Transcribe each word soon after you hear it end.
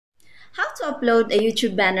How to upload a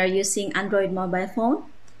YouTube banner using Android mobile phone?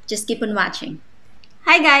 Just keep on watching.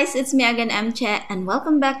 Hi guys, it's me again, Mche, and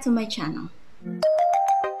welcome back to my channel.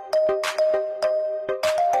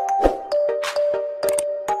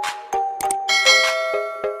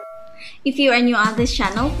 If you are new on this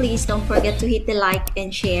channel, please don't forget to hit the like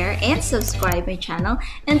and share and subscribe my channel,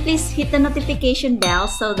 and please hit the notification bell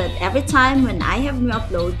so that every time when I have new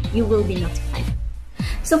upload, you will be notified.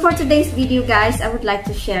 So for today's video guys, I would like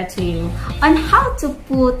to share to you on how to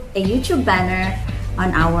put a YouTube banner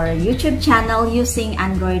on our YouTube channel using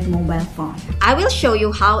Android mobile phone. I will show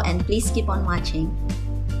you how, and please keep on watching.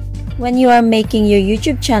 When you are making your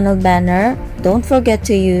YouTube channel banner, don't forget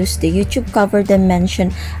to use the YouTube cover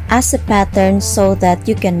dimension as a pattern so that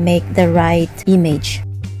you can make the right image.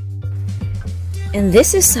 And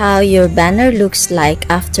this is how your banner looks like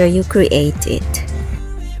after you create it.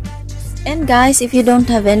 And guys, if you don't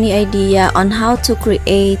have any idea on how to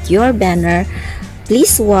create your banner,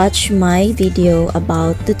 please watch my video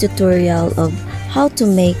about the tutorial of how to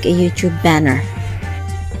make a YouTube banner.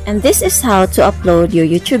 And this is how to upload your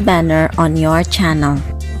YouTube banner on your channel.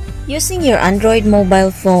 Using your Android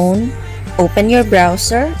mobile phone, open your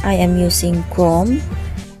browser. I am using Chrome.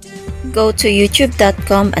 Go to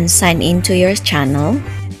youtube.com and sign into your channel.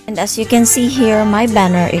 And as you can see here, my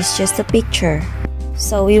banner is just a picture.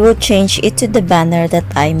 So we will change it to the banner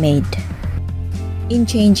that I made. In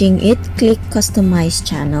changing it, click Customize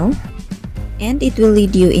Channel, and it will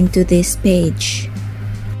lead you into this page.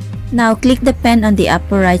 Now click the pen on the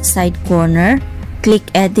upper right side corner, click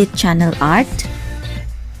Edit Channel Art,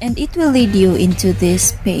 and it will lead you into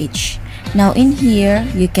this page. Now in here,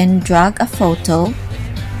 you can drag a photo.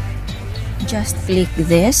 Just click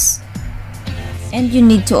this, and you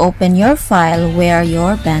need to open your file where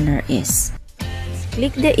your banner is.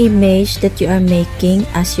 Click the image that you are making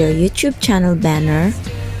as your YouTube channel banner,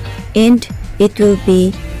 and it will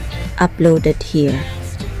be uploaded here.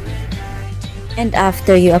 And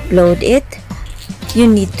after you upload it, you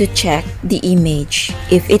need to check the image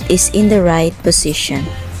if it is in the right position.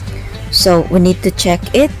 So we need to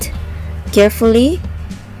check it carefully,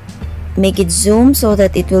 make it zoom so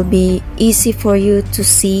that it will be easy for you to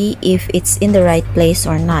see if it's in the right place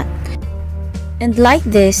or not. And like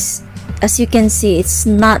this, as you can see, it's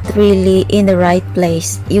not really in the right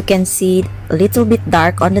place. You can see a little bit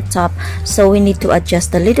dark on the top, so we need to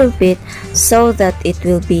adjust a little bit so that it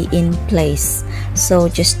will be in place. So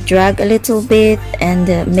just drag a little bit and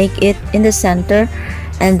make it in the center,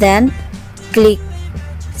 and then click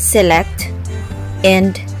select,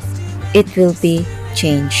 and it will be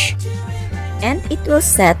changed, and it will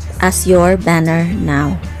set as your banner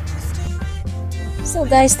now. So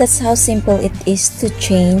guys, that's how simple it is to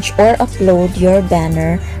change or upload your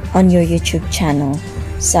banner on your YouTube channel.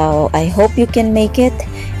 So I hope you can make it,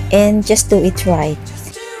 and just do it right.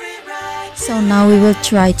 So now we will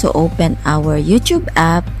try to open our YouTube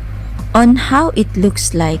app on how it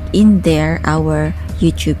looks like in there, our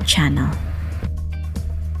YouTube channel.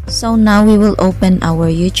 So now we will open our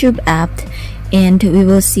YouTube app, and we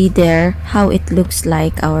will see there how it looks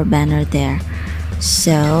like our banner there.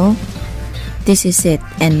 So this is it,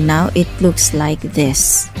 and now it looks like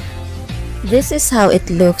this. This is how it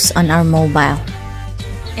looks on our mobile.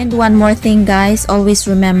 And one more thing guys, always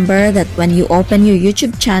remember that when you open your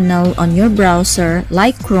YouTube channel on your browser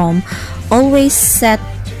like Chrome, always set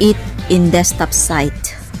it in desktop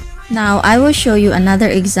site. Now I will show you another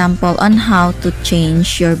example on how to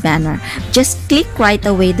change your banner. Just click right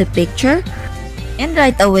away the picture, and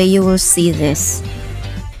right away you will see this.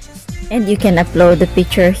 And you can upload the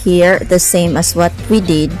picture here the same as what we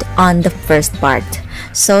did on the first part.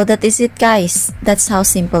 So that is it guys. That's how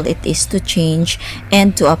simple it is to change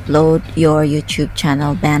and to upload your YouTube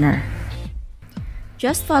channel banner.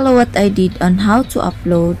 Just follow what I did on how to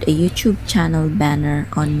upload a YouTube channel banner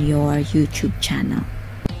on your YouTube channel.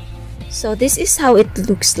 So this is how it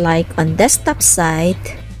looks like on desktop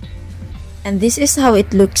site, and this is how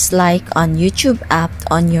it looks like on YouTube app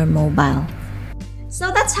on your mobile. So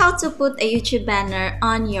that's how to put a YouTube banner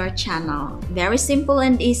on your channel. Very simple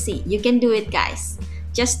and easy. You can do it guys.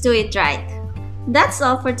 Just do it right. That's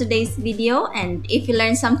all for today's video, and if you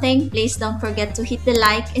learned something, please don't forget to hit the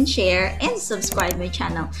like and share and subscribe my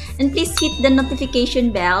channel. And please hit the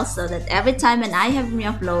notification bell so that every time when I have new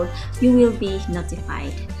upload, you will be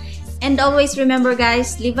notified. And always remember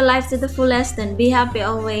guys, live a life to the fullest and be happy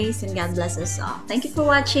always, and God bless us all. Thank you for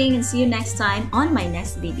watching, and see you next time on my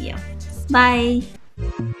next video. Bye!